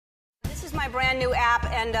is my brand new app,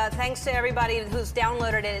 and thanks to everybody who's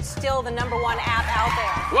downloaded it, it's still the #1 app out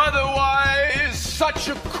there. Weather-wise, such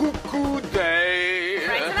a cuckoo day.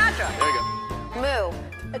 Frank Sinatra. There you go. Moo.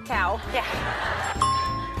 A cow. Yeah.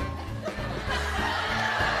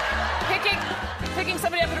 Picking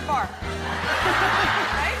somebody up at a bar.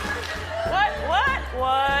 Right?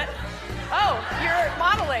 What? Oh, you're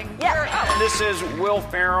modeling. Yeah. This is Will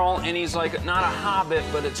Ferrell, and he's like not a hobbit,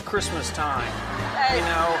 but it's Christmas time. You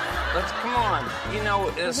know, come on. You know,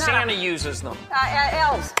 Santa uses them.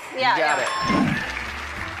 Elves. Yeah. You got it.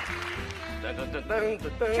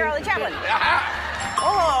 Charlie Chaplin.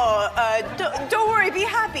 Oh, don't worry, be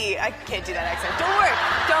happy. I can't do that accent. Don't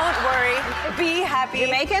worry, be happy.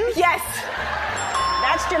 Jamaican? Yes.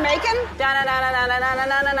 That's Jamaican?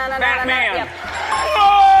 Batman. Yep.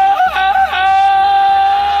 Roller coaster.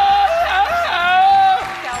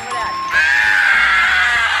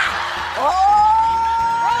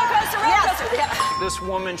 This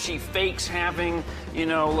woman, she fakes having, in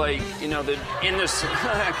this. Can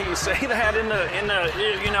you say that in the?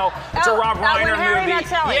 It's a Rob Reiner when Harry movie. Met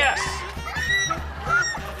Sally. Yes.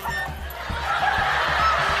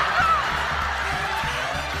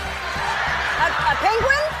 A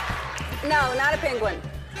penguin? No, not a penguin.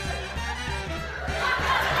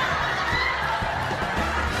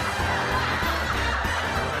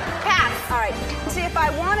 Pass. All right. See, if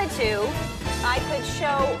I wanted to, I could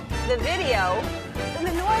show the video. And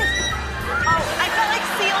the noise. Oh, I felt like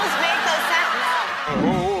seals make those sounds.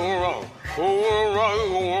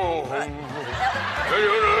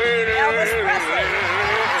 Elvis Presley.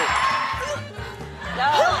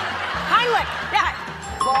 No. Heinrich. Yeah.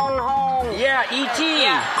 Phone home. Yeah, E.T.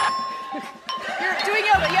 Yeah. You're doing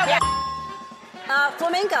yoga.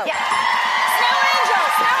 Flamenco. Yeah. Snow Angel.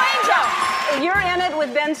 You're in it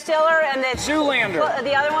with Ben Stiller and the Zoolander.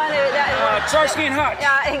 The other one. Starsky and Hutch.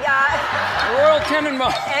 Royal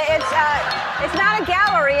Tenenbaums. It's not a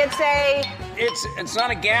gallery. It's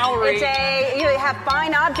not a gallery. You have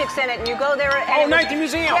fine objects in it, and you go there. And Night at the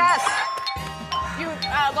Museum. Yes. You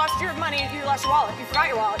lost your money. You lost your wallet. You forgot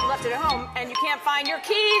your wallet. You left it at home, and you can't find your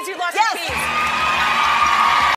keys. You lost your keys.